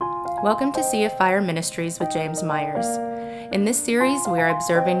Welcome to Sea of Fire Ministries with James Meyers. In this series, we are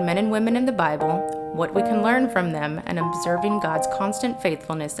observing men and women in the Bible, what we can learn from them, and observing God's constant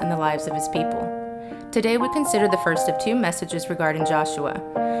faithfulness in the lives of his people. Today, we consider the first of two messages regarding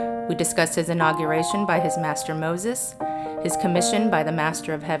Joshua. We discuss his inauguration by his master Moses, his commission by the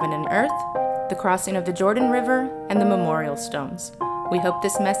master of heaven and earth, the crossing of the Jordan River, and the memorial stones. We hope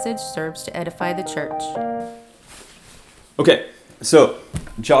this message serves to edify the church. Okay, so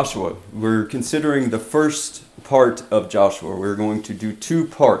Joshua, we're considering the first part of Joshua. We're going to do two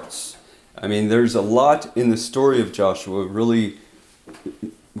parts. I mean, there's a lot in the story of Joshua, really,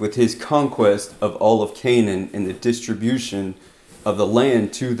 with his conquest of all of Canaan and the distribution of the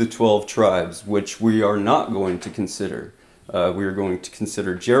land to the 12 tribes, which we are not going to consider. We are going to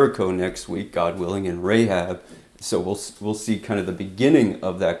consider Jericho next week, God willing, and Rahab. So we'll see kind of the beginning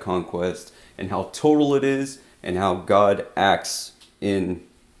of that conquest and how total it is and how God acts in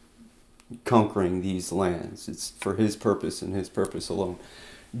conquering these lands. It's for his purpose and his purpose alone.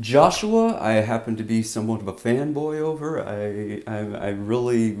 Joshua, I happen to be somewhat of a fanboy over. I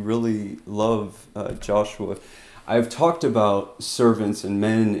really, really love Joshua. I've talked about servants and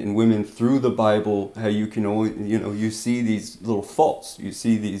men and women through the Bible, how you can always, you see these little faults, you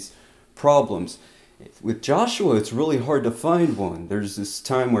see these problems. With Joshua, it's really hard to find one. There's this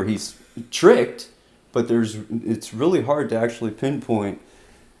time where he's tricked, but it's really hard to actually pinpoint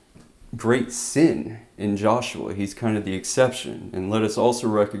great sin in Joshua. He's kind of the exception. And let us also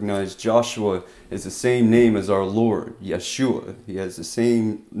recognize Joshua is the same name as our Lord, Yeshua. He has the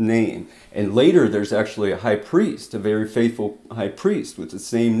same name. And later there's actually a high priest, a very faithful high priest with the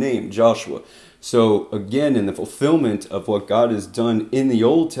same name, Joshua. So again, in the fulfillment of what God has done in the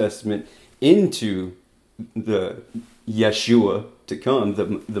Old Testament into the Yeshua to come,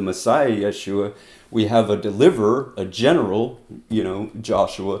 the Messiah Yeshua, we have a deliverer, a general,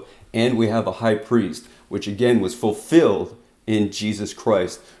 Joshua, and we have a high priest, which again was fulfilled in Jesus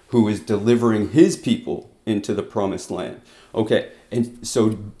Christ, who is delivering his people into the promised land. Okay, and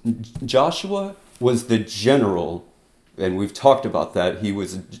so Joshua was the general, and we've talked about that.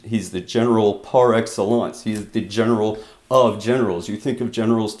 He's the general par excellence. He's the general of generals. You think of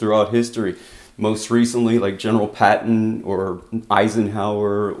generals throughout history. Most recently, like General Patton or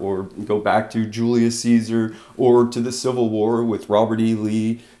Eisenhower, or go back to Julius Caesar, or to the Civil War with Robert E.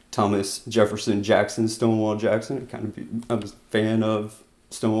 Lee, Thomas Jefferson Jackson, Stonewall Jackson. I was a fan of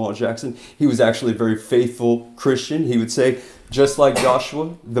Stonewall Jackson. He was actually a very faithful Christian. He would say, just like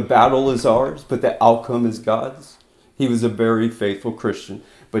Joshua, the battle is ours, but the outcome is God's. He was a very faithful Christian.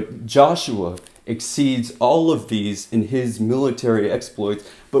 But Joshua exceeds all of these in his military exploits,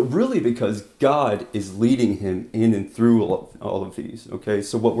 but really because God is leading him in and through all of these. Okay,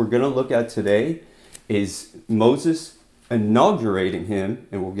 so what we're going to look at today is Moses inaugurating him,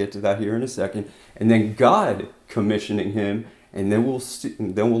 and we'll get to that here in a second, and then God commissioning him, and then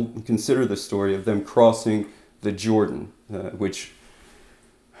we'll consider the story of them crossing the Jordan, which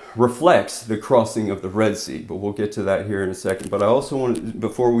reflects the crossing of the Red Sea, but we'll get to that here in a second. But I also want,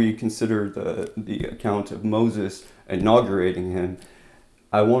 before we consider the account of Moses inaugurating him,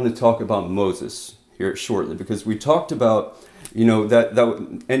 I want to talk about Moses here shortly, because we talked about,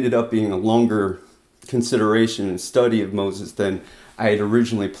 that ended up being a longer consideration and study of Moses than I had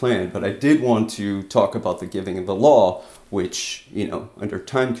originally planned. But I did want to talk about the giving of the law, which, under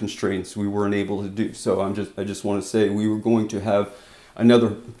time constraints, we weren't able to do. So I just want to say we were going to have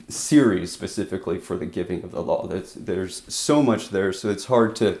another series specifically for the giving of the law. There's so much there, so it's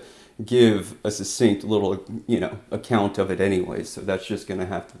hard to give a succinct little, account of it anyway. So that's just going to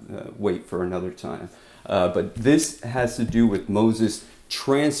have to wait for another time. But this has to do with Moses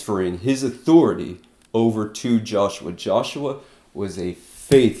transferring his authority over to Joshua. Joshua was a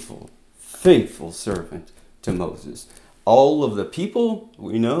faithful servant to Moses. All of the people,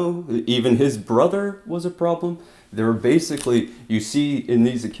 we know, even his brother was a problem. There were basically, you see in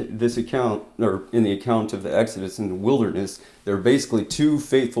this account, or in the account of the Exodus in the wilderness, there were basically two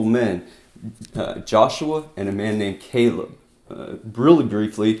faithful men, Joshua and a man named Caleb. Really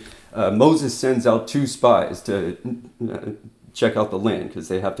briefly, Moses sends out two spies to check out the land, because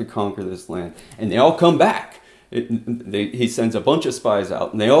they have to conquer this land, and they all come back. He sends a bunch of spies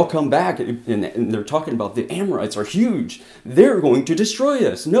out, and they all come back, and they're talking about the Amorites are huge. They're going to destroy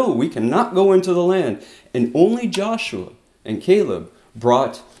us. No, we cannot go into the land. And only Joshua and Caleb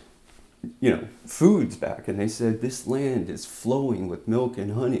brought, foods back, and they said, this land is flowing with milk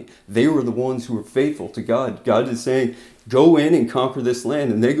and honey. They were the ones who were faithful to God. God is saying, go in and conquer this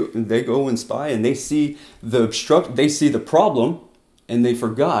land, and they go and spy, and they see the problem, and they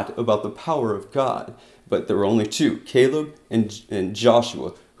forgot about the power of God. But there were only two, Caleb and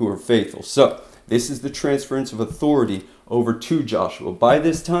Joshua, who are faithful. So this is the transference of authority over to Joshua. By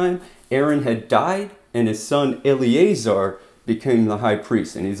this time, Aaron had died, and his son Eleazar became the high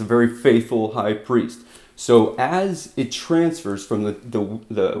priest, and he's a very faithful high priest. So as it transfers from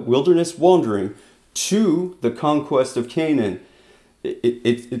the wilderness wandering to the conquest of Canaan,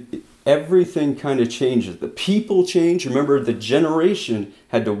 everything kind of changes. The people change. Remember, the generation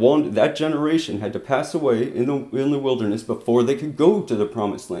had to wander. That generation had to pass away in the wilderness before they could go to the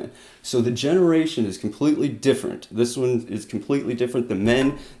promised land. So the generation is completely different. This one is completely different. The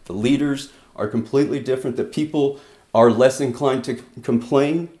men, the leaders are completely different. The people are less inclined to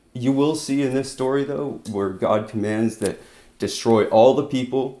complain. You will see in this story, though, where God commands that destroy all the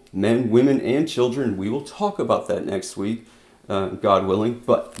people, men, women, and children. We will talk about that next week, God willing.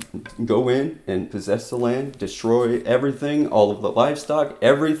 But go in and possess the land, destroy everything, all of the livestock,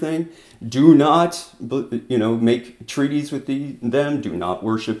 everything. Do not, make treaties with them. Do not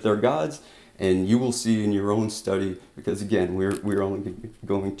worship their gods. And you will see in your own study, because again, we're only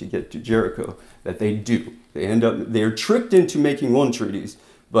going to get to Jericho, that they do. They're tricked into making one treaties,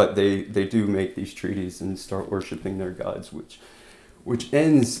 but they do make these treaties and start worshiping their gods, which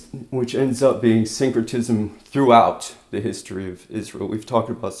ends up being syncretism throughout the history of Israel. We've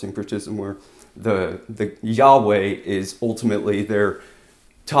talked about syncretism where the Yahweh is ultimately their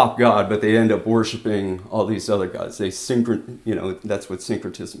top god, but they end up worshiping all these other gods. That's what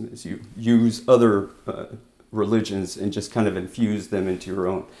syncretism is. You use other religions and just kind of infuse them into your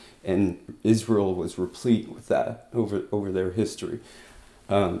own. And Israel was replete with that over their history.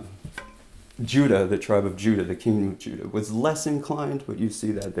 Judah, the tribe of Judah, the kingdom of Judah, was less inclined, but you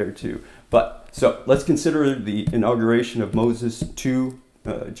see that there too. So let's consider the inauguration of Moses to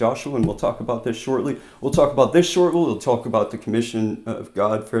Joshua, and we'll talk about this shortly. We'll talk about the commission of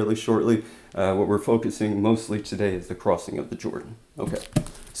God fairly shortly. What we're focusing mostly today is the crossing of the Jordan. Okay,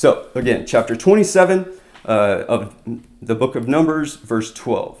 so again, chapter 27 of the book of Numbers, verse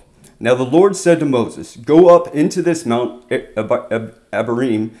 12. Now the Lord said to Moses, "Go up into this Mount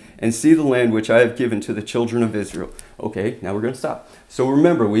Abarim and see the land which I have given to the children of Israel." Okay, now we're going to stop. So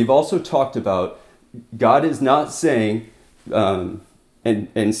remember, we've also talked about God is not saying,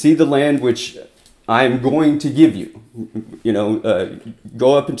 and see the land which I am going to give you.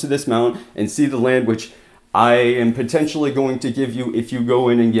 Go up into this mount and see the land which I am potentially going to give you if you go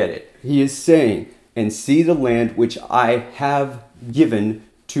in and get it. He is saying, and see the land which I have given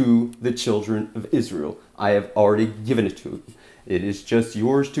to the children of Israel. I have already given it to you. It is just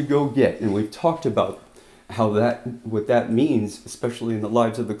yours to go get. And we've talked about what that means, especially in the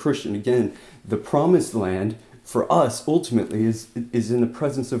lives of the Christian. Again, the promised land for us ultimately is in the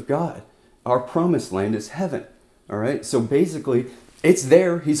presence of God. Our promised land is heaven. All right. So basically, it's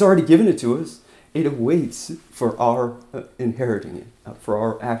there. He's already given it to us. It awaits for our inheriting it, for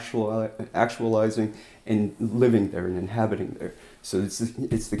our actualizing and living there and inhabiting there. So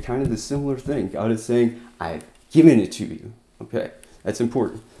it's the kind of the similar thing. God is saying, I've given it to you. Okay, that's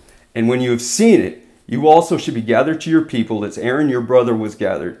important. And when you have seen it, you also should be gathered to your people as Aaron your brother was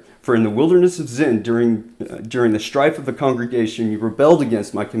gathered. For in the wilderness of Zin, during the strife of the congregation, you rebelled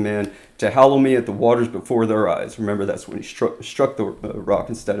against my command to hallow me at the waters before their eyes. Remember, that's when he struck the rock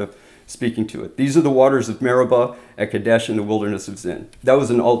instead of speaking to it. These are the waters of Meribah at Kadesh in the wilderness of Zin. That was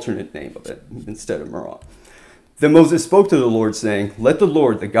an alternate name of it instead of Meribah. Then Moses spoke to the Lord, saying, "Let the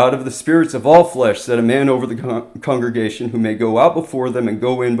Lord, the God of the spirits of all flesh, set a man over the congregation, who may go out before them and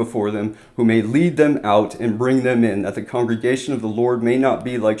go in before them, who may lead them out and bring them in, that the congregation of the Lord may not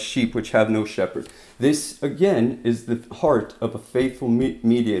be like sheep which have no shepherd." This, again, is the heart of a faithful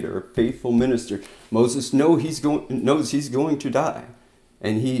mediator, a faithful minister. Moses knows he's going to die,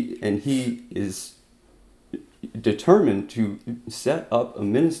 and he is determined to set up a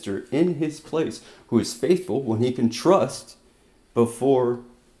minister in his place who is faithful when he can trust before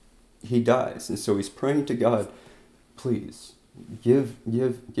he dies. And so he's praying to God, please give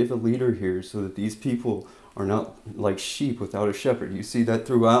a leader here so that these people are not like sheep without a shepherd. You see that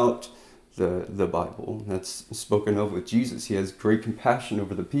throughout the Bible. That's spoken of with Jesus. He has great compassion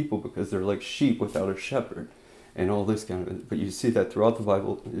over the people because they're like sheep without a shepherd and all this kind of. But you see that throughout the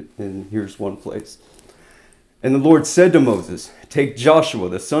Bible, and here's one place. And the Lord said to Moses, "Take Joshua,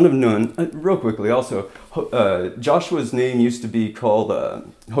 the son of Nun." Real quickly also, Joshua's name used to be called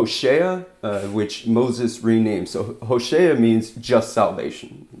Hoshea, which Moses renamed. So Hoshea means just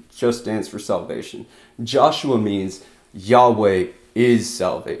salvation. Just stands for salvation. Joshua means Yahweh is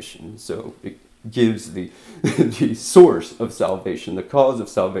salvation. So it gives the source of salvation, the cause of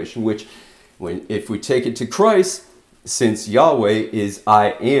salvation, which if we take it to Christ, since Yahweh is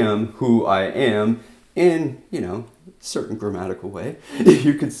I am who I am, and, certain grammatical way,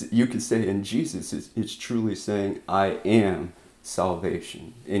 you could say in Jesus, it's truly saying, I am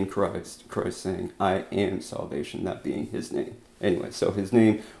salvation in Christ. Christ saying, I am salvation, that being his name. Anyway, so his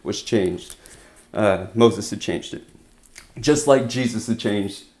name was changed. Moses had changed it. Just like Jesus had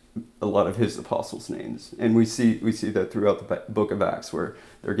changed a lot of his apostles' names. And we see that throughout the book of Acts, where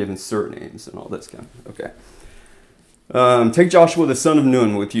they're given surnames and all this kind of, okay. Take Joshua the son of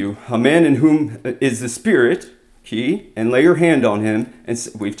Nun with you, a man in whom is the Spirit, key, and lay your hand on him. And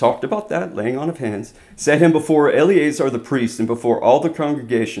we've talked about that, laying on of hands. Set him before Eleazar the priest and before all the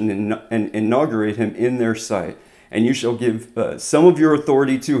congregation, and inaugurate him in their sight. And you shall give some of your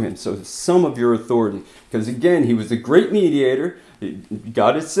authority to him. So some of your authority. Because again, he was a great mediator.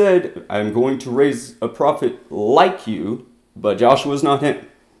 God had said, I'm going to raise a prophet like you, but Joshua's not him.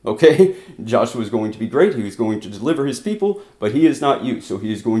 Okay? Joshua is going to be great. He was going to deliver his people, but he is not you. So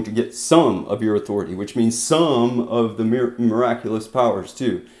he is going to get some of your authority, which means some of the miraculous powers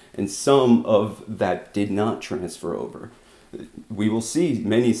too. And some of that did not transfer over. We will see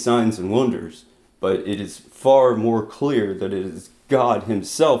many signs and wonders, but it is far more clear that it is God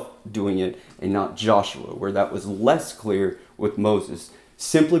himself doing it and not Joshua, where that was less clear with Moses,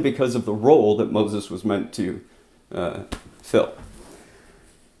 simply because of the role that Moses was meant to fill.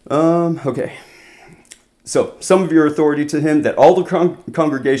 Okay. So, some of your authority to him, that all the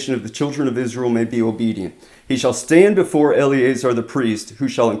congregation of the children of Israel may be obedient. He shall stand before Eleazar the priest, who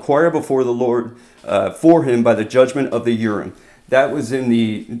shall inquire before the Lord for him by the judgment of the Urim. That was in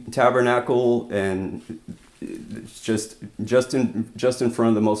the tabernacle, and just in front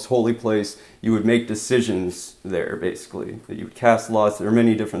of the most holy place. You would make decisions there, basically. You would cast lots. There are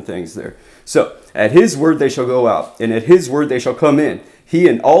many different things there. So, at his word they shall go out, and at his word they shall come in. He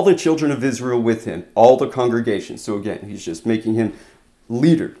and all the children of Israel with him, all the congregation. So again, he's just making him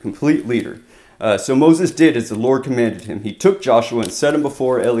leader, complete leader. So Moses did as the Lord commanded him. He took Joshua and set him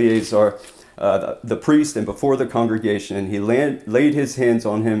before Eleazar, the priest, and before the congregation. And he laid his hands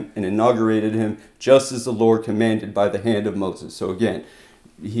on him and inaugurated him, just as the Lord commanded by the hand of Moses. So again,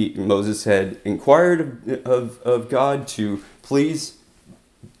 Moses had inquired of God to please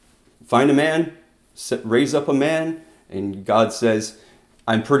find a man, raise up a man. And God says,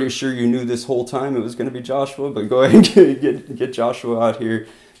 I'm pretty sure you knew this whole time it was going to be Joshua, but go ahead and get Joshua out here,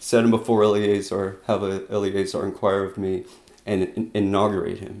 set him before Eleazar, have Eleazar inquire of me, and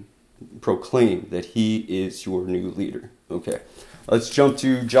inaugurate him. Proclaim that he is your new leader. Okay, let's jump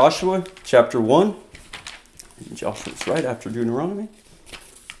to Joshua chapter 1. Joshua's right after Deuteronomy.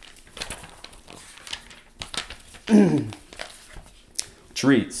 Which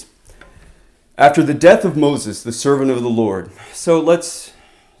reads, after the death of Moses, the servant of the Lord. So let's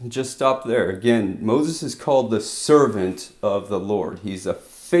just stop there. Again, Moses is called the servant of the Lord. He's a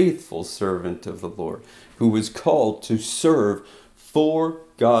faithful servant of the Lord who was called to serve for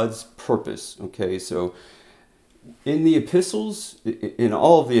God's purpose. Okay, so in the epistles, in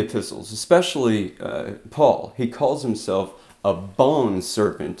all of the epistles, especially Paul, he calls himself a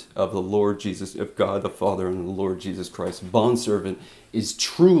bondservant of the Lord Jesus, of God the Father and the Lord Jesus Christ. Bondservant is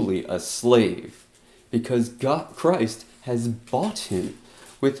truly a slave because Christ has bought him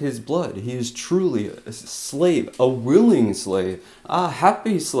with his blood. He is truly a slave, a willing slave, a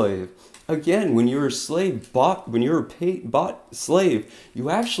happy slave. Again, when you're a slave, when you're a bought slave,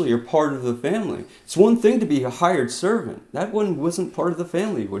 you actually are part of the family. It's one thing to be a hired servant. That one wasn't part of the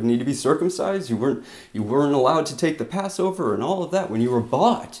family. You wouldn't need to be circumcised. You weren't allowed to take the Passover and all of that. When you were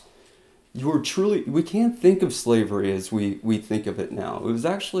bought, you were truly. We can't think of slavery as we think of it now. It was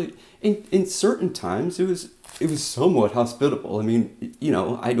actually in certain times it was somewhat hospitable. I mean,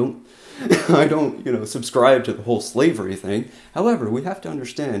 I don't subscribe to the whole slavery thing. However, we have to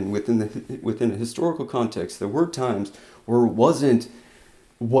understand within a historical context, there were times where it wasn't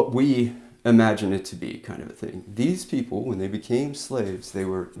what we imagine it to be, kind of a thing. These people, when they became slaves, they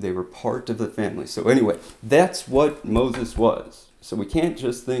were part of the family. So anyway, that's what Moses was. So we can't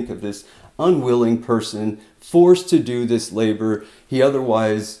just think of this unwilling person forced to do this labor he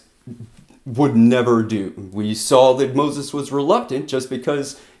otherwise would never do. We saw that Moses was reluctant just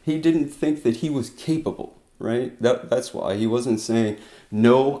because he didn't think that he was capable, right? That's why he wasn't saying,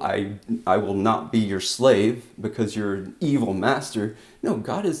 no, I will not be your slave because you're an evil master. No,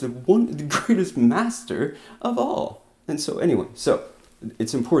 God is the greatest master of all. And so anyway, so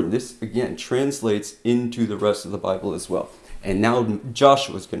it's important. This, again, translates into the rest of the Bible as well. And now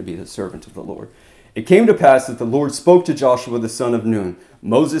Joshua is going to be the servant of the Lord. It came to pass that the Lord spoke to Joshua the son of Nun,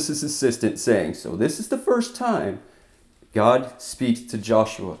 Moses' assistant, saying, so this is the first time God speaks to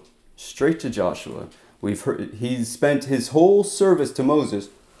Joshua, straight to Joshua. We've heard he's spent his whole service to Moses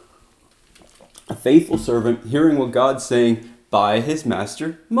a faithful servant hearing what God's saying by his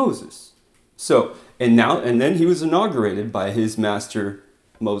master Moses. So, and then he was inaugurated by his master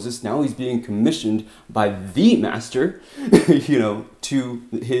Moses. Now he's being commissioned by the master, to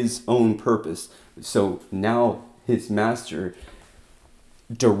his own purpose. So now his master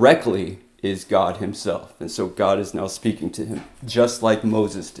directly is God himself. And so God is now speaking to him, just like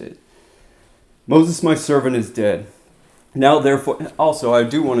Moses did. Moses, my servant, is dead. Now, therefore, also, I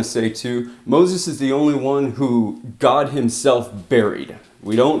do want to say, too, Moses is the only one who God himself buried.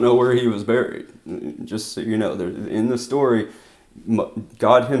 We don't know where he was buried. Just so you know, in the story,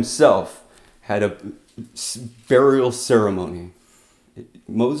 God himself had a burial ceremony.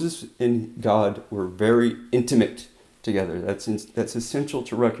 Moses and God were very intimate together. That's essential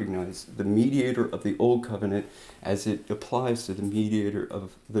to recognize. The mediator of the old covenant as it applies to the mediator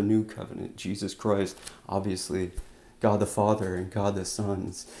of the new covenant, Jesus Christ. Obviously, God the Father and God the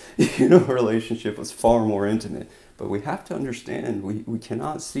Son's relationship was far more intimate. But we have to understand, we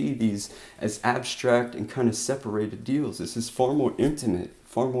cannot see these as abstract and kind of separated deals. This is far more intimate,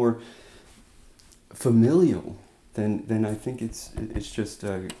 far more familial than I think it's just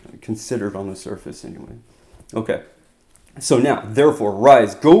considered on the surface anyway. Okay. So now, therefore,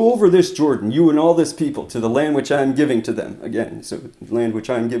 rise, go over this Jordan, you and all this people, to the land which I am giving to them. Again, so the land which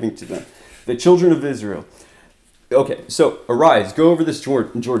I am giving to them, the children of Israel. Okay, so arise, go over this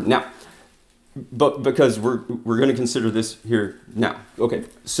Jordan. Now, but because we're going to consider this here now. Okay,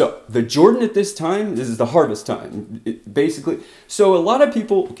 so the Jordan at this time, this is the harvest time, basically. So a lot of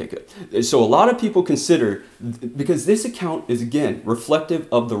people, okay, good. So a lot of people consider, because this account is, again, reflective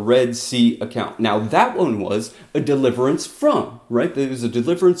of the Red Sea account. Now, that one was a deliverance from, right? There was a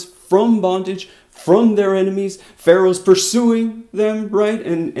deliverance from bondage, from their enemies. Pharaoh's pursuing them, right?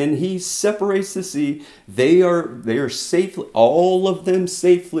 And he separates the sea. They are safely, all of them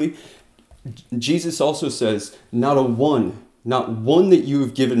safely. Jesus also says, not one that you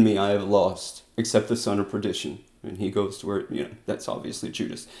have given me I have lost, except the son of perdition. And he goes to where, that's obviously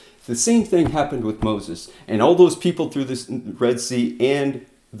Judas. The same thing happened with Moses and all those people through this Red Sea and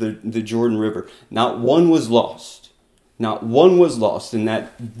the Jordan River. Not one was lost. Not one was lost. In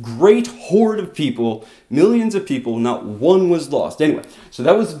that great horde of people, millions of people, not one was lost. Anyway, so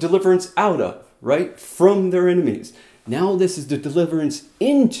that was deliverance out of, right? From their enemies. Now this is the deliverance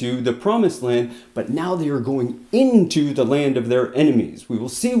into the promised land, but now they are going into the land of their enemies. We will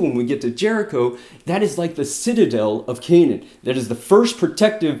see when we get to Jericho, that is like the citadel of Canaan. That is the first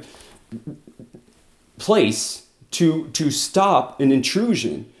protective place to stop an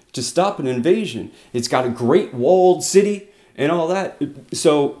intrusion, to stop an invasion. It's got a great walled city and all that.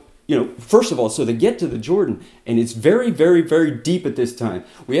 So, first of all, so they get to the Jordan, and it's very, very, very deep at this time.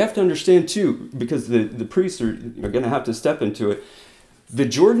 We have to understand, too, because the priests are going to have to step into it. The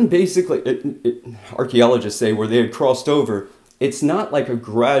Jordan, basically, archaeologists say, where they had crossed over, it's not like a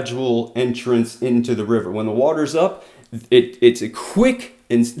gradual entrance into the river. When the water's up, it's a quick,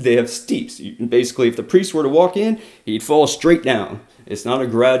 and they have steeps. Basically, if the priest were to walk in, he'd fall straight down. It's not a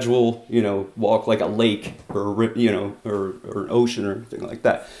gradual, walk like a lake or an ocean or anything like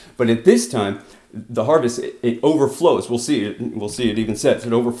that. But at this time, the harvest, it overflows. We'll see it even says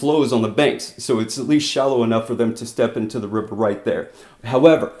it overflows on the banks. So it's at least shallow enough for them to step into the river right there.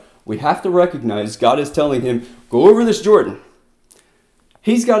 However, we have to recognize God is telling him, go over this Jordan.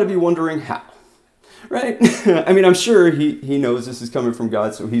 He's got to be wondering how, right? I mean, I'm sure he knows this is coming from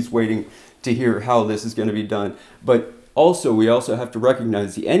God, so he's waiting to hear how this is going to be done. But we also have to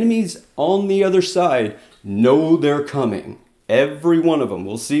recognize the enemies on the other side know they're coming. Every one of them.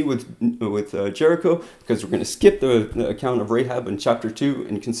 We'll see with Jericho, because we're going to skip the account of Rahab in chapter 2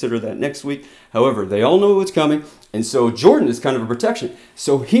 and consider that next week. However, they all know what's coming, and so Jordan is kind of a protection.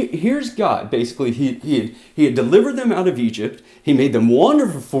 So here's God. Basically, he had delivered them out of Egypt. He made them wander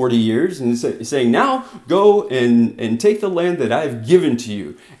for 40 years, and saying, now go and take the land that I have given to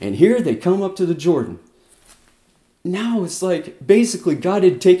you. And here they come up to the Jordan. Now it's like basically God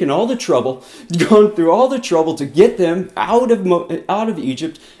had taken all the trouble, gone through all the trouble to get them out of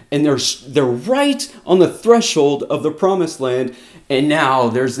Egypt, and they're right on the threshold of the promised land. And now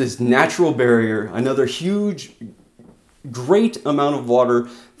there's this natural barrier, another huge, great amount of water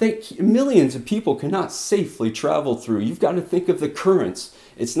that millions of people cannot safely travel through. You've got to think of the currents.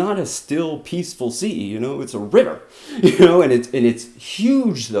 It's not a still, peaceful sea, it's a river, and it's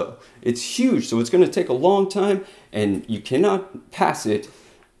huge though. It's huge, so it's going to take a long time, and you cannot pass it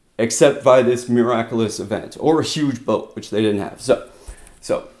except by this miraculous event or a huge boat, which they didn't have.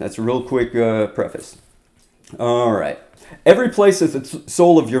 So that's a real quick preface. All right. Every place that the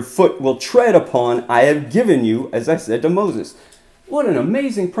sole of your foot will tread upon, I have given you, as I said to Moses. What an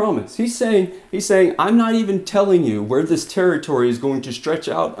amazing promise. He's saying, I'm not even telling you where this territory is going to stretch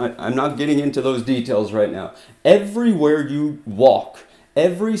out. I'm not getting into those details right now. Everywhere you walk,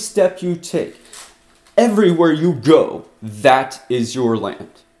 every step you take, everywhere you go, that is your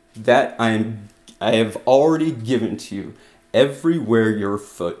land. That I have already given to you. Everywhere your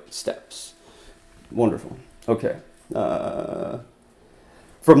foot steps. Wonderful. Okay.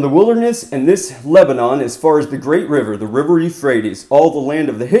 From the wilderness and this Lebanon, as far as the great river, the river Euphrates, all the land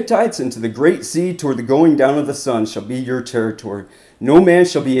of the Hittites, into the great sea, toward the going down of the sun, shall be your territory. No man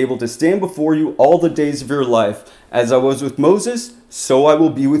shall be able to stand before you all the days of your life. As I was with Moses, so I will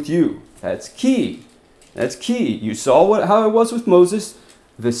be with you. That's key. That's key. You saw how I was with Moses.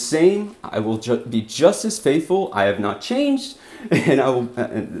 The same, I will be just as faithful. I have not changed, and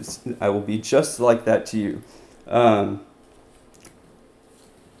I will be just like that to you.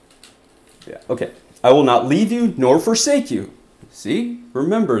 Okay. I will not leave you nor forsake you. See?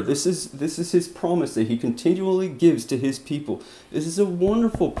 Remember, this is his promise that he continually gives to his people. This is a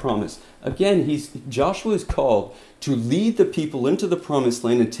wonderful promise. Again, Joshua is called to lead the people into the promised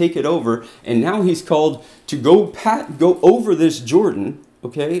land and take it over, and now he's called to go over this Jordan,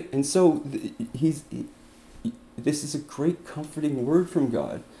 okay? And so this is a great comforting word from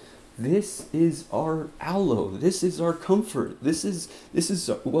God. This is our aloe. This is our comfort. This is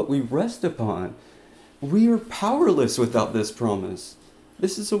what we rest upon. We are powerless without this promise.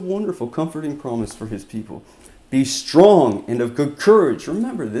 This is a wonderful, comforting promise for his people. Be strong and of good courage.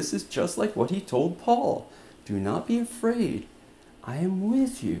 Remember, this is just like what he told Paul. Do not be afraid. I am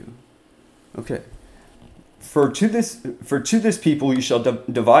with you. Okay. For to this people you shall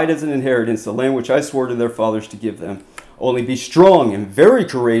divide as an inheritance the land which I swore to their fathers to give them. Only be strong and very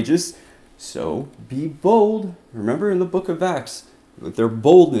courageous. So be bold. Remember in the book of Acts, with their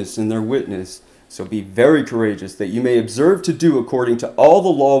boldness and their witness. So be very courageous, that you may observe to do according to all the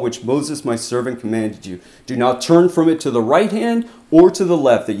law which Moses my servant commanded you. Do not turn from it to the right hand or to the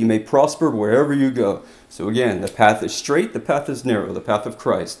left, that you may prosper wherever you go. So again, the path is straight, the path is narrow, the path of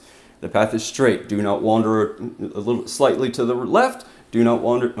Christ. The path is straight. Do not wander a little slightly to the left. Do not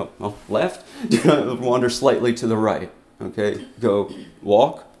wander left. Do not wander slightly to the right. Okay, go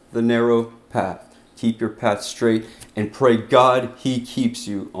walk the narrow path. Keep your path straight and pray God he keeps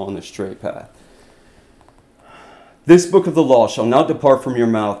you on the straight path. This book of the law shall not depart from your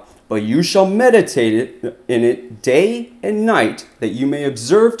mouth, but you shall meditate in it day and night, that you may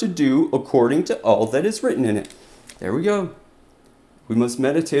observe to do according to all that is written in it. There we go. We must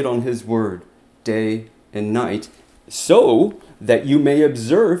meditate on his word day and night, so that you may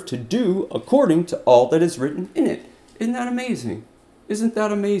observe to do according to all that is written in it. Isn't that amazing? Isn't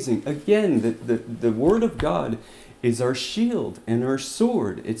that amazing? Again, the word of God is our shield and our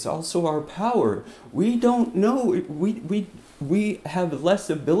sword. It's also our power. We don't know. We have less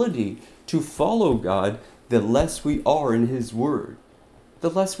ability to follow God the less we are in his word.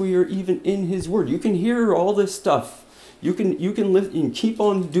 The less we are even in his word. You can hear all this stuff. You can live and keep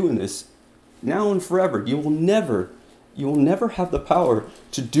on doing this now and forever. You will never have the power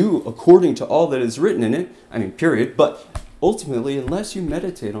to do according to all that is written in it. I mean, period. But ultimately, unless you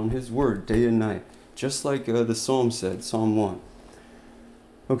meditate on his word day and night, just like the Psalm said, Psalm 1.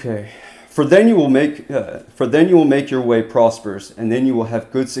 Okay. For then you will make your way prosperous, and then you will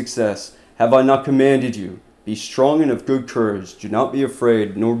have good success. Have I not commanded you? Be strong and of good courage. Do not be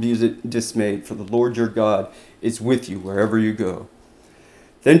afraid, nor be dismayed, for the Lord your God is with you wherever you go.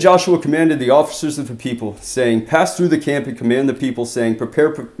 Then Joshua commanded the officers of the people, saying, Pass through the camp and command the people, saying,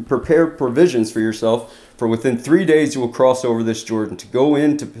 Prepare provisions for yourself, for within 3 days you will cross over this Jordan, to go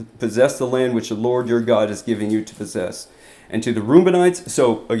in to possess the land which the Lord your God is giving you to possess. And to the Reubenites,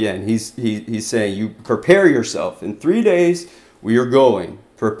 so again, he's saying, you prepare yourself. In 3 days we are going.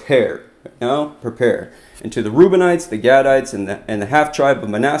 Prepare. Now, prepare. And to the Reubenites, the Gadites, and the half-tribe of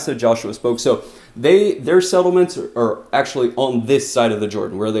Manasseh, Joshua spoke. So their settlements are actually on this side of the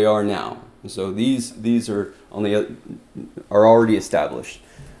Jordan, where they are now. So these are already established.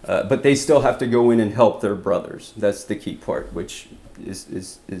 But they still have to go in and help their brothers. That's the key part, which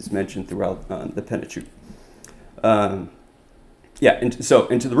is mentioned throughout the Pentateuch. And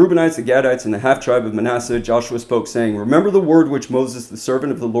to the Reubenites, the Gadites, and the half-tribe of Manasseh, Joshua spoke, saying, Remember the word which Moses, the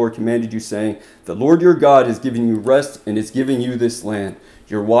servant of the Lord, commanded you, saying, The Lord your God is giving you rest, and is giving you this land.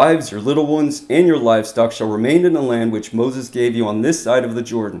 Your wives, your little ones, and your livestock shall remain in the land which Moses gave you on this side of the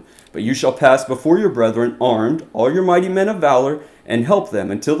Jordan. But you shall pass before your brethren armed, all your mighty men of valor, and help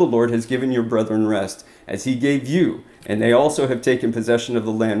them until the Lord has given your brethren rest, as he gave you. And they also have taken possession of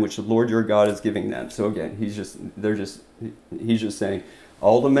the land which the Lord your God is giving them. So again, he's just saying,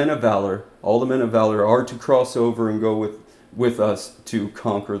 all the men of valor are to cross over and go with us to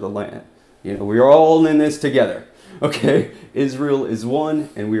conquer the land. We are all in this together. Okay, Israel is one,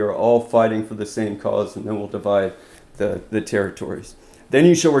 and we are all fighting for the same cause, and then we'll divide the territories. Then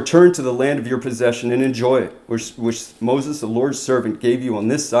you shall return to the land of your possession and enjoy it, which Moses, the Lord's servant, gave you on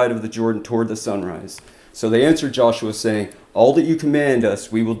this side of the Jordan toward the sunrise. So they answered Joshua, saying, all that you command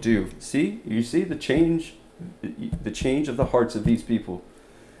us, we will do. You see the change of the hearts of these people.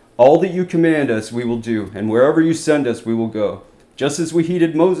 All that you command us, we will do, and wherever you send us, we will go. Just as we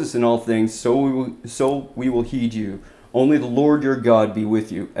heeded Moses in all things, so we will heed you. Only the Lord your God be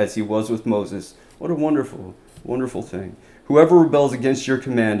with you, as he was with Moses. What a wonderful, wonderful thing. Whoever rebels against your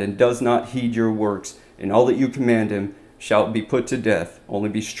command and does not heed your works, and all that you command him, shall be put to death. Only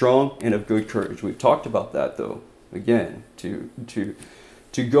be strong and of good courage. We've talked about that, though. Again, to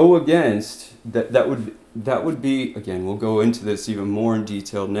go against, that would be, again, we'll go into this even more in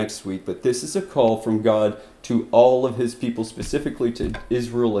detail next week, but this is a call from God to all of his people, specifically to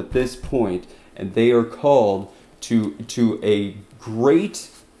Israel at this point, and they are called to a great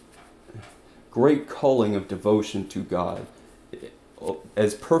calling of devotion to God,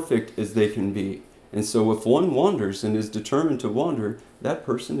 as perfect as they can be. And so if one wanders and is determined to wander, that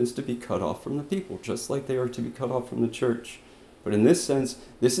person is to be cut off from the people, just like they are to be cut off from the church. But in this sense,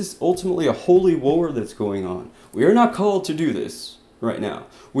 this is ultimately a holy war that's going on. We are not called to do this right now.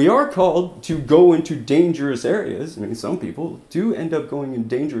 We are called to go into dangerous areas. I mean, some people do end up going in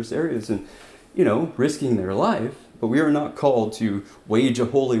dangerous areas and, risking their life. But we are not called to wage a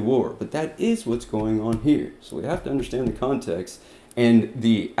holy war. But that is what's going on here. So we have to understand the context and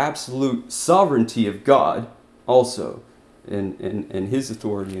the absolute sovereignty of God also, and his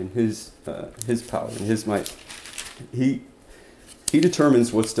authority and his power and his might. He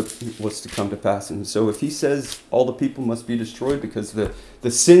determines what's to come to pass. And so if he says all the people must be destroyed because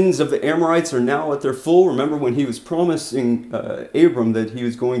the sins of the Amorites are now at their full, remember when he was promising Abram that he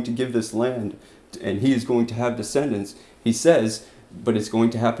was going to give this land and he is going to have descendants, he says, but it's going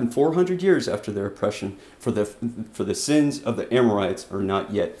to happen 400 years after their oppression, for the sins of the Amorites are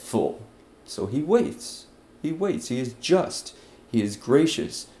not yet full. So he waits. He waits. He is just. He is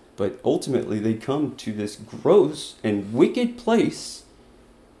gracious. But ultimately they come to this gross and wicked place,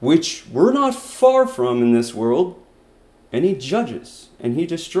 which we're not far from in this world, and he judges and he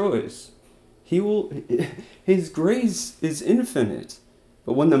destroys. His grace is infinite.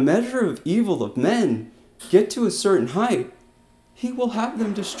 But when the measure of evil of men get to a certain height, he will have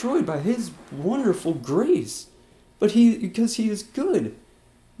them destroyed by his wonderful grace. But because he is good,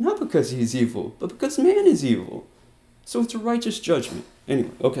 not because he's evil, but because man is evil. So it's a righteous judgment.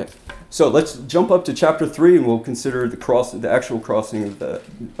 Anyway, okay. So let's jump up to chapter 3 and we'll consider the actual crossing of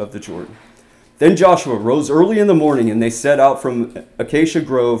the Jordan. Then Joshua rose early in the morning, and they set out from Acacia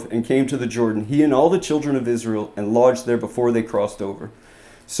Grove and came to the Jordan, he and all the children of Israel, and lodged there before they crossed over.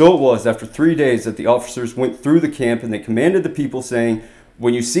 So it was after 3 days that the officers went through the camp, and they commanded the people, saying,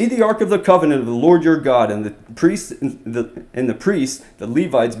 when you see the ark of the covenant of the Lord your God, and the priests, the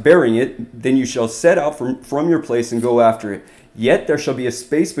Levites, bearing it, then you shall set out from your place and go after it. Yet there shall be a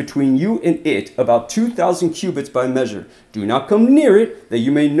space between you and it, about 2,000 cubits by measure. Do not come near it, that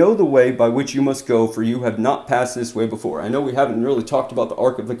you may know the way by which you must go, for you have not passed this way before. I know we haven't really talked about the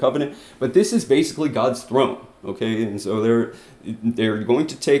Ark of the Covenant, but this is basically God's throne. Okay, and so they're going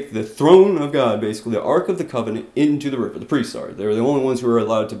to take the throne of God, basically the Ark of the Covenant, into the river. The priests are. They're the only ones who are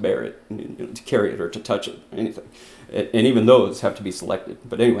allowed to bear it, to carry it or to touch it, anything. And even those have to be selected.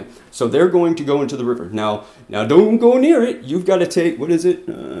 But anyway, so they're going to go into the river. Now don't go near it. You've got to take, what is it?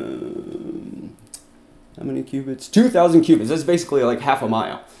 How many cubits? 2,000 cubits. That's basically like half a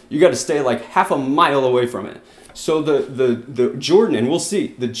mile. You got to stay like half a mile away from it. So the Jordan, and we'll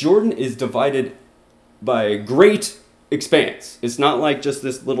see, the Jordan is divided by a great expanse. It's not like just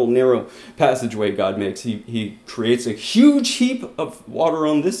this little narrow passageway God makes. He creates a huge heap of water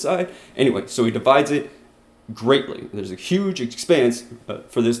on this side. Anyway, so he divides it greatly. There's a huge expanse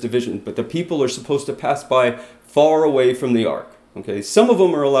for this division, but the people are supposed to pass by far away from the ark. Okay, some of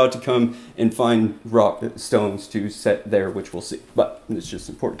them are allowed to come and find stones to set there, which we'll see. But it's just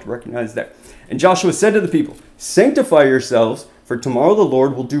important to recognize that. And Joshua said to the people, sanctify yourselves, for tomorrow the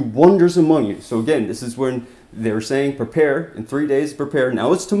Lord will do wonders among you. So again, this is when they were saying, prepare, in 3 days prepare.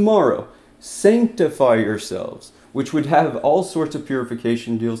 Now it's tomorrow. Sanctify yourselves, which would have all sorts of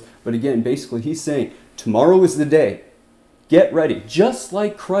purification deals. But again, basically he's saying, tomorrow is the day. Get ready. Just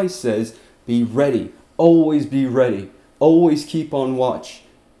like Christ says, be ready. Always be ready. Always keep on watch.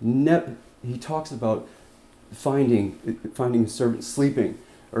 He talks about finding a servant sleeping,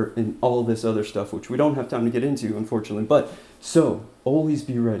 and all this other stuff, which we don't have time to get into, unfortunately. But so always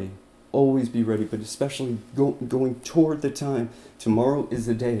be ready. always be ready, but especially going toward the time. Tomorrow is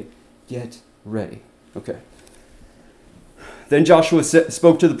the day. Get ready. Okay. Then Joshua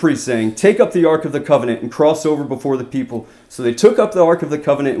spoke to the priests, saying, "Take up the Ark of the Covenant and cross over before the people." So they took up the Ark of the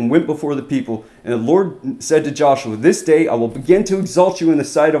Covenant and went before the people. And the Lord said to Joshua, "This day I will begin to exalt you in the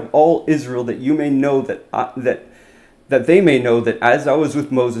sight of all Israel, that you may know that they may know that as I was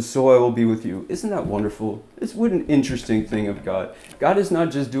with Moses, so I will be with you." Isn't that wonderful? It's what an interesting thing of God. God is not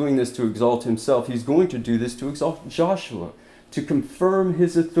just doing this to exalt himself. He's going to do this to exalt Joshua, to confirm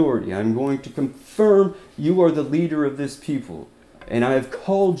his authority. I'm going to confirm you are the leader of this people, and I have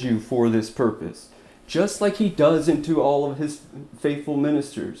called you for this purpose. Just like he does into all of his faithful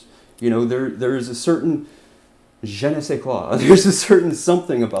ministers. You know, there is a certain je ne sais quoi. There's a certain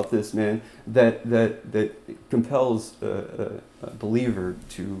something about this man that compels a believer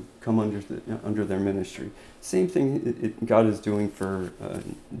to come under their ministry. Same thing God is doing for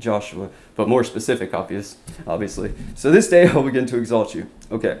Joshua, but more specific, obviously. So this day I will begin to exalt you.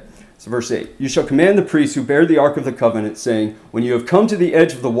 Okay, so verse 8. "You shall command the priests who bear the Ark of the Covenant, saying, when you have come to the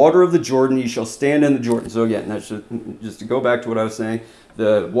edge of the water of the Jordan, you shall stand in the Jordan." So again, that's just to go back to what I was saying.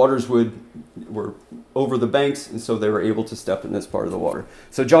 The waters were over the banks, and so they were able to step in this part of the water.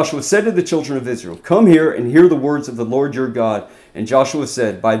 "So Joshua said to the children of Israel, 'Come here and hear the words of the Lord your God.' And Joshua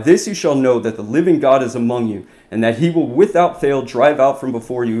said, 'By this you shall know that the living God is among you, and that he will without fail drive out from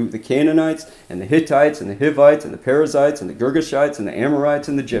before you the Canaanites, and the Hittites, and the Hivites, and the Perizzites, and the Girgashites, and the Amorites,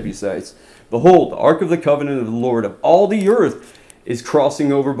 and the Jebusites. Behold, the Ark of the Covenant of the Lord of all the earth is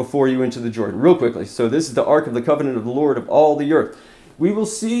crossing over before you into the Jordan.'" Real quickly, so this is the Ark of the Covenant of the Lord of all the earth. We will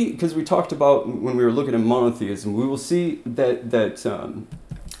see, because we talked about when we were looking at monotheism, we will see that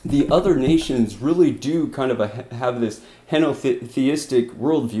the other nations really do kind of have this henotheistic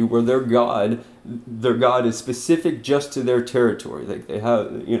worldview where their God is specific just to their territory. Like they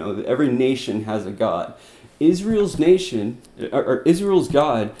have, every nation has a God. Israel's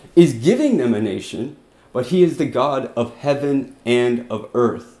God is giving them a nation, but he is the God of heaven and of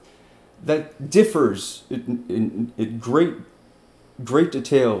earth. That differs in great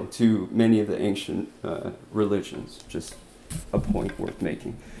detail to many of the ancient religions. Just a point worth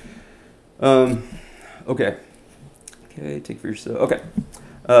making. Okay, take for yourself. Okay.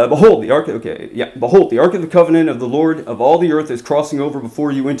 Behold, the Ark of the Covenant of the Lord of all the earth is crossing over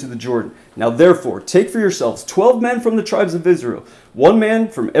before you into the Jordan. Now therefore, take for yourselves 12 men from the tribes of Israel, one man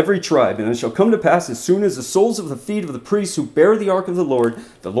from every tribe, and it shall come to pass as soon as the soles of the feet of the priests who bear the Ark of the Lord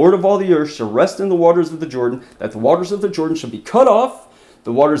of all the earth, shall rest in the waters of the Jordan, that the waters of the Jordan shall be cut off,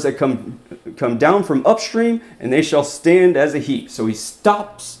 the waters that come down from upstream, and they shall stand as a heap. So he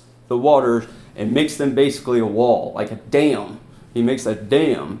stops the waters and makes them basically a wall, like a dam. He makes a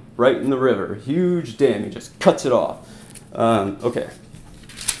dam right in the river, huge dam. He just cuts it off. Okay.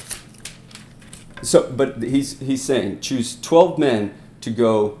 So, but he's saying, choose 12 men to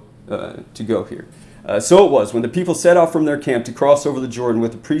go here. So it was when the people set out from their camp to cross over the Jordan,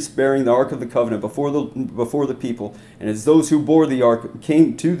 with the priests bearing the Ark of the Covenant before the people, and as those who bore the Ark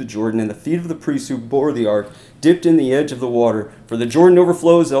came to the Jordan, and the feet of the priests who bore the Ark dipped in the edge of the water, for the Jordan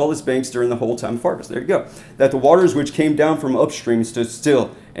overflows all its banks during the whole time of harvest. There you go. That the waters which came down from upstream stood still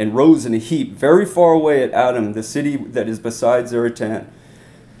and rose in a heap very far away at Adam, the city that is beside Zaratan.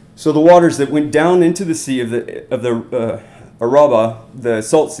 So the waters that went down into the sea of the Arabah, the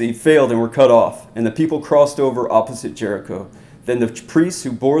salt sea, failed and were cut off, and the people crossed over opposite Jericho. Then the priests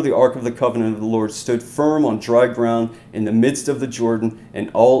who bore the Ark of the Covenant of the Lord stood firm on dry ground in the midst of the Jordan,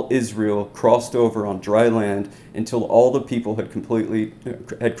 and all Israel crossed over on dry land until all the people had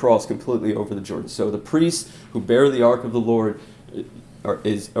crossed completely over the Jordan. So the priests who bear the Ark of the Lord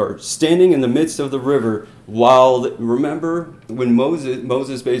are standing in the midst of the river remember when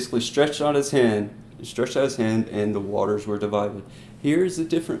Moses basically stretched out his hand and the waters were divided. Here's the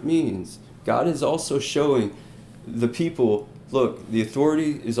different meanings. God is also showing the people, look, the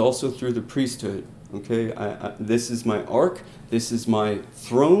authority is also through the priesthood. Okay, this is my ark, this is my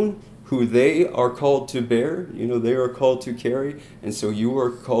throne, who they are called to bear, they are called to carry, and so you are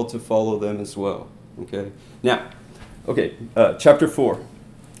called to follow them as well. Okay, now, chapter 4.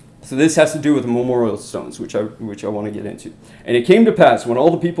 So this has to do with the memorial stones, which I want to get into. "And it came to pass, when all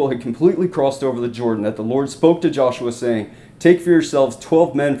the people had completely crossed over the Jordan, that the Lord spoke to Joshua, saying, 'Take for yourselves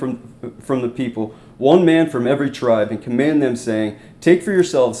 12 men from the people, one man from every tribe, and command them, saying, Take for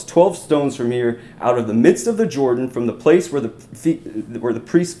yourselves 12 stones from here, out of the midst of the Jordan, from the place where the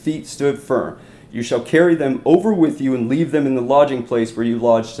priest's feet stood firm. You shall carry them over with you and leave them in the lodging place where you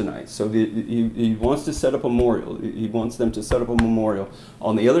lodge tonight. So he wants to set up a memorial. He wants them to set up a memorial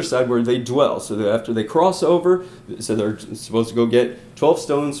on the other side where they dwell. So that after they cross over, so they're supposed to go get 12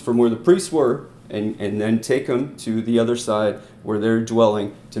 stones from where the priests were, and then take them to the other side where they're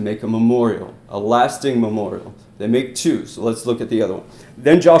dwelling to make a memorial, a lasting memorial. They make two, so let's look at the other one.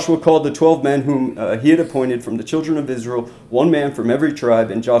 Then Joshua called the 12 men whom he had appointed from the children of Israel, one man from every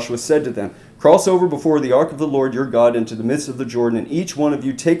tribe, and Joshua said to them, cross over before the ark of the Lord your God into the midst of the Jordan, and each one of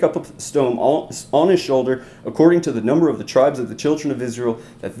you take up a stone on his shoulder, according to the number of the tribes of the children of Israel,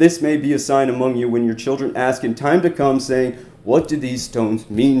 that this may be a sign among you when your children ask in time to come, saying, what do these stones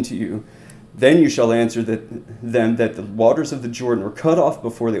mean to you? Then you shall answer them that the waters of the Jordan were cut off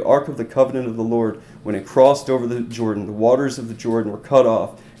before the ark of the covenant of the Lord. When it crossed over the Jordan, the waters of the Jordan were cut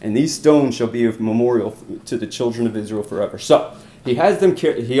off, and these stones shall be a memorial to the children of Israel forever. So he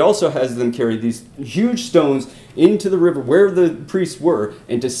also has them carry these huge stones into the river where the priests were,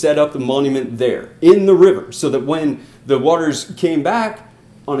 and to set up the monument there in the river, so that when the waters came back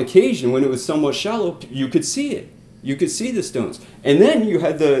on occasion, when it was somewhat shallow, you could see it. You could see the stones. And then you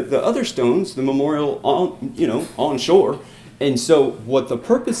had the other stones, the memorial on shore. And so what the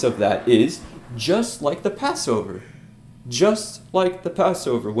purpose of that is, just like the Passover. Just like the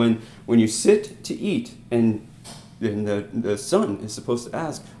Passover. When you sit to eat and the son is supposed to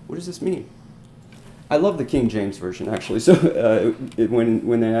ask, what does this mean? I love the King James Version, actually. So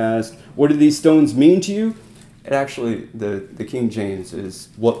when they ask, what do these stones mean to you? It actually, the King James is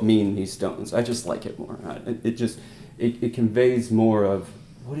what mean these stones. I just like it more. It conveys more of,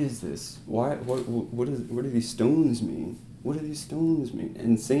 what is this? What do these stones mean? What do these stones mean?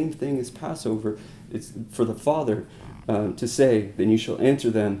 And same thing as Passover. It's for the Father to say, then you shall answer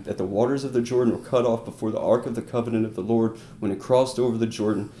them that the waters of the Jordan were cut off before the ark of the covenant of the Lord. When it crossed over the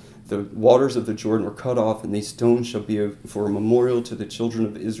Jordan, the waters of the Jordan were cut off, and these stones shall be for a memorial to the children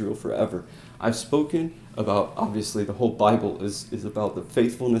of Israel forever. I've spoken about, obviously, the whole Bible is about the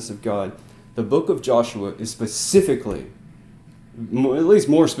faithfulness of God. The book of Joshua is specifically, at least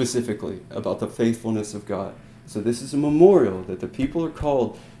more specifically, about the faithfulness of God. So this is a memorial that the people are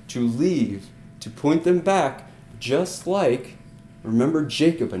called to leave, to point them back, just like, remember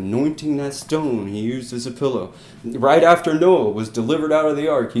Jacob anointing that stone he used as a pillow. Right after Noah was delivered out of the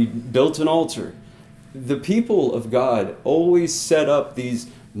ark, he built an altar. The people of God always set up these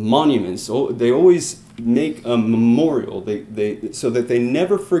monuments. They always make a memorial so that they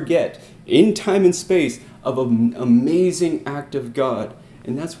never forget in time and space of an amazing act of God.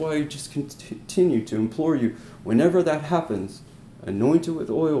 And that's why I just continue to implore you, whenever that happens, anoint it with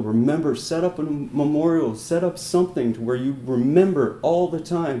oil, remember, set up a memorial, set up something to where you remember all the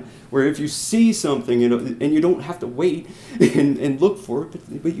time, where if you see something, and you don't have to wait and look for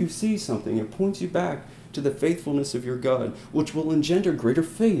it, but you see something, it points you back to the faithfulness of your God, which will engender greater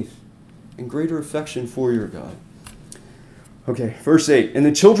faith and greater affection for your God. Okay, verse 8. And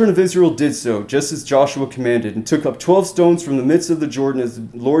the children of Israel did so, just as Joshua commanded, and took up 12 stones from the midst of the Jordan, as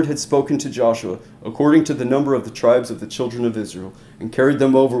the Lord had spoken to Joshua, according to the number of the tribes of the children of Israel, and carried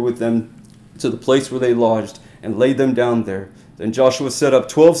them over with them to the place where they lodged, and laid them down there. Then Joshua set up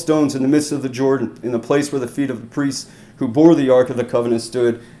 12 stones in the midst of the Jordan, in the place where the feet of the priests who bore the Ark of the Covenant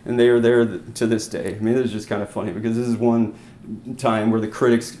stood, and they are there to this day. I mean, this is just kind of funny, because this is one time where the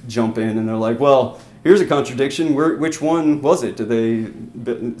critics jump in, and they're like, well, here's a contradiction. Which one was it? Did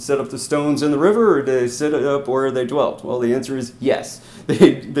they set up the stones in the river, or did they set it up where they dwelt? Well, the answer is yes.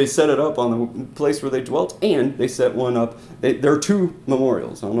 They set it up on the place where they dwelt, and they set one up. There are two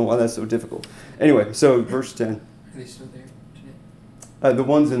memorials. I don't know why that's so difficult. Anyway, so verse 10. Are they still there today? The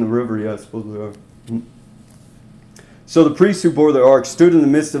ones in the river, yeah, supposedly are. So the priests who bore the ark stood in the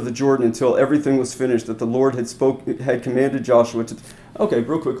midst of the Jordan until everything was finished that the Lord had commanded Joshua to. Okay,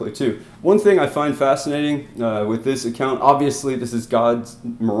 real quickly too. One thing I find fascinating with this account, obviously this is God's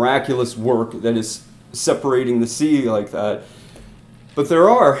miraculous work that is separating the sea like that. But there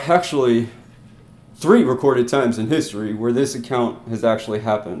are actually 3 recorded times in history where this account has actually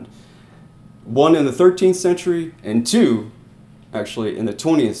happened. 1 in the 13th century, and 2 actually in the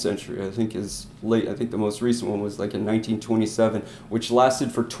 20th century. I think is late. I think the most recent one was like in 1927, which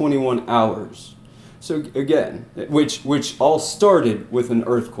lasted for 21 hours. So again, which all started with an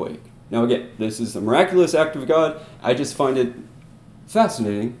earthquake. Now again, this is the miraculous act of God. I just find it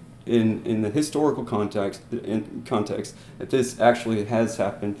fascinating in the historical context that this actually has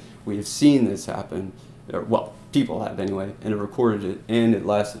happened. We have seen this happen. Well, people have anyway, and have recorded it, and it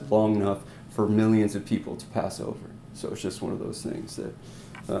lasted long enough for millions of people to pass over. So it's just one of those things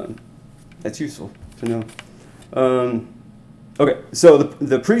that that's useful to know. Okay, so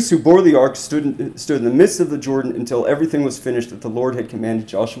the priests who bore the ark stood in the midst of the Jordan until everything was finished that the Lord had commanded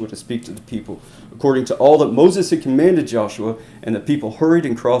Joshua to speak to the people, according to all that Moses had commanded Joshua, and the people hurried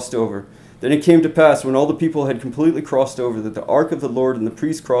and crossed over. Then it came to pass, when all the people had completely crossed over, that the ark of the Lord and the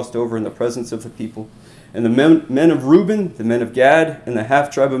priests crossed over in the presence of the people. And the men of Reuben, the men of Gad, and the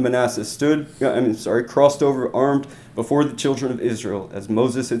half-tribe of Manasseh crossed over armed before the children of Israel, as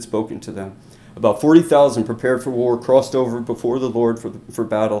Moses had spoken to them. About 40,000 prepared for war crossed over before the Lord for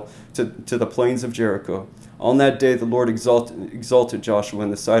battle to the plains of Jericho. On that day the Lord exalted Joshua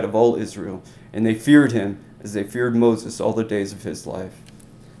in the sight of all Israel, and they feared him as they feared Moses all the days of his life.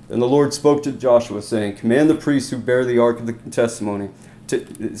 Then the Lord spoke to Joshua, saying, "Command the priests who bear the ark of the testimony."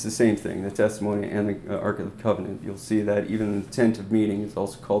 It's the same thing, the testimony and the ark of the covenant. You'll see that even the tent of meeting is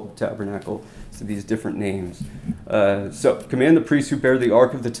also called the tabernacle. So these different names. So command the priests who bear the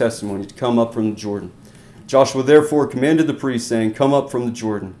ark of the testimony to come up from the Jordan. Joshua therefore commanded the priests, saying, "Come up from the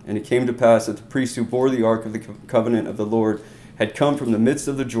Jordan." And it came to pass that the priests who bore the ark of the covenant of the Lord had come from the midst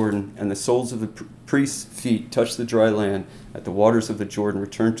of the Jordan, and the soles of the priests' feet touched the dry land, that the waters of the Jordan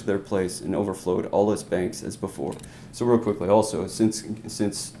returned to their place and overflowed all its banks as before. So real quickly also,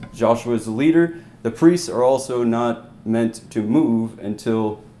 since Joshua is the leader, the priests are also not meant to move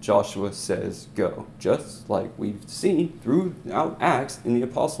until Joshua says go. Just like we've seen throughout Acts in the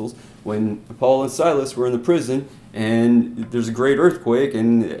Apostles, when Paul and Silas were in the prison and there's a great earthquake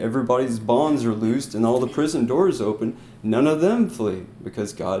and everybody's bonds are loosed and all the prison doors open, none of them flee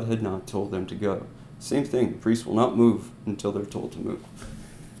because God had not told them to go. Same thing, the priests will not move until they're told to move.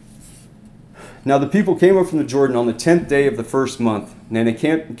 Now the people came up from the Jordan on the 10th day of the first month, and they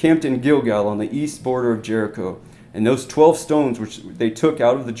camped in Gilgal on the east border of Jericho. And those 12 stones which they took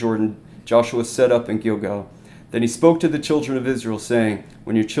out of the Jordan, Joshua set up in Gilgal. Then he spoke to the children of Israel, saying,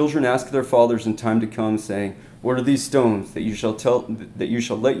 "When your children ask their fathers in time to come, saying, 'What are these stones?' that you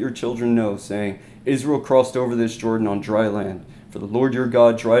shall let your children know, saying, 'Israel crossed over this Jordan on dry land. For the Lord your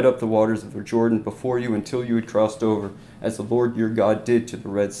God dried up the waters of the Jordan before you until you had crossed over, as the Lord your God did to the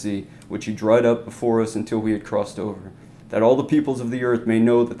Red Sea, which he dried up before us until we had crossed over. That all the peoples of the earth may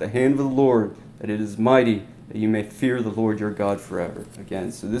know that the hand of the Lord, that it is mighty, that you may fear the Lord your God forever."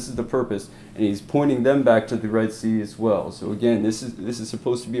 Again, so this is the purpose, and he's pointing them back to the Red Sea as well. So again, this is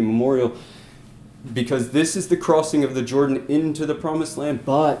supposed to be a memorial, because this is the crossing of the Jordan into the Promised Land.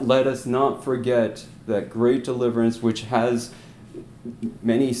 But let us not forget that great deliverance, which has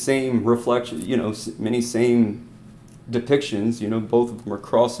many same reflections, many same depictions. Both of them are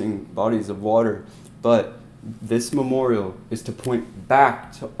crossing bodies of water, but this memorial is to point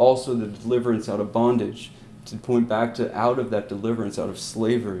back to also the deliverance out of bondage, to point back to out of that deliverance out of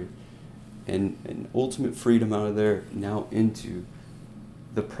slavery and ultimate freedom out of there, now into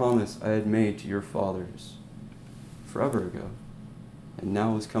the promise I had made to your fathers forever ago, and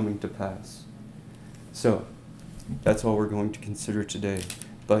now is coming to pass. So that's all we're going to consider today.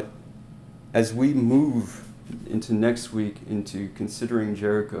 But as we move into next week, into considering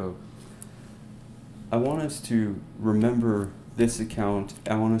Jericho, I want us to remember this account.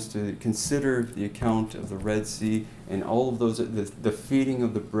 I want us to consider the account of the Red Sea and all of those, the feeding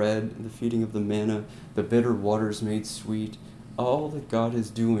of the bread, the feeding of the manna, the bitter waters made sweet, all that God is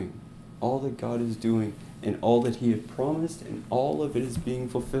doing, and all that he had promised, and all of it is being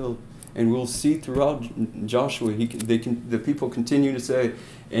fulfilled. And we'll see throughout Joshua, the people continue to say,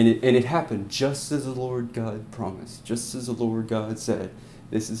 and it happened just as the Lord God promised, just as the Lord God said.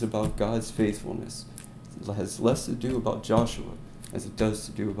 This is about God's faithfulness. It has less to do about Joshua as it does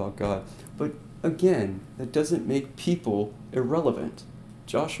to do about God. But again, that doesn't make people irrelevant.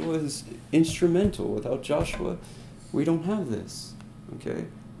 Joshua is instrumental. Without Joshua, we don't have this. Okay?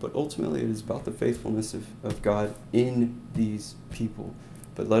 But ultimately, it is about the faithfulness of God in these people.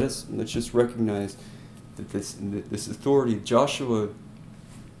 But let's just recognize that this authority, Joshua,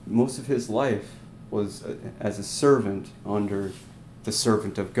 most of his life was as a servant under the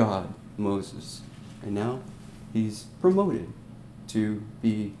servant of God, Moses. And now he's promoted to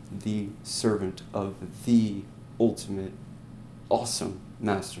be the servant of the ultimate, awesome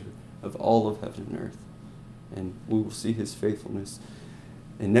master of all of heaven and earth. And we will see his faithfulness.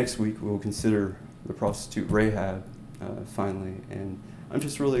 And next week we will consider the prostitute Rahab finally. And I'm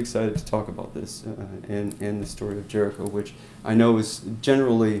just really excited to talk about this and the story of Jericho, which I know is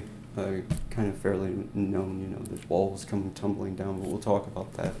generally kind of fairly known. There's walls coming tumbling down, but we'll talk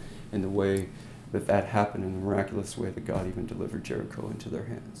about that in the way that happened, in the miraculous way that God even delivered Jericho into their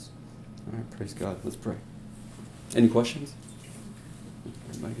hands. All right, praise God. Let's pray. Any questions?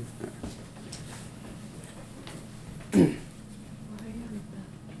 Everybody? All right.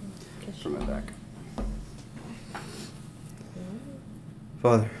 From my back.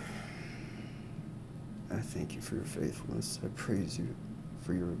 Father, I thank you for your faithfulness. I praise you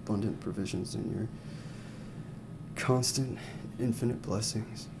for your abundant provisions and your constant, infinite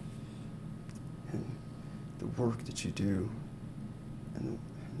blessings and the work that you do in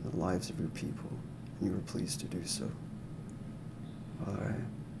the lives of your people, and you are pleased to do so. Father,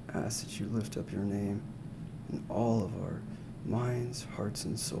 I ask that you lift up your name in all of our minds, hearts,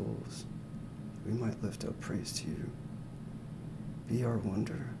 and souls. We might lift up praise to you. Be our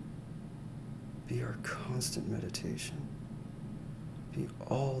wonder. Be our constant meditation. Be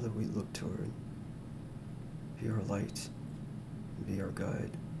all that we look toward. Be our light. Be our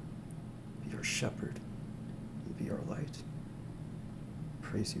guide. Be our shepherd. And be our light.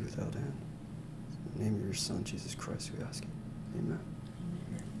 Praise you without end. In the name of your Son, Jesus Christ, we ask it. Amen.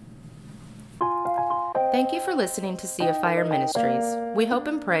 Thank you for listening to Sea of Fire Ministries. We hope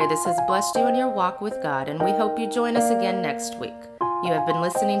and pray this has blessed you in your walk with God, and we hope you join us again next week. You have been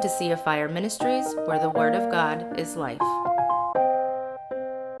listening to Sea of Fire Ministries, where the Word of God is life.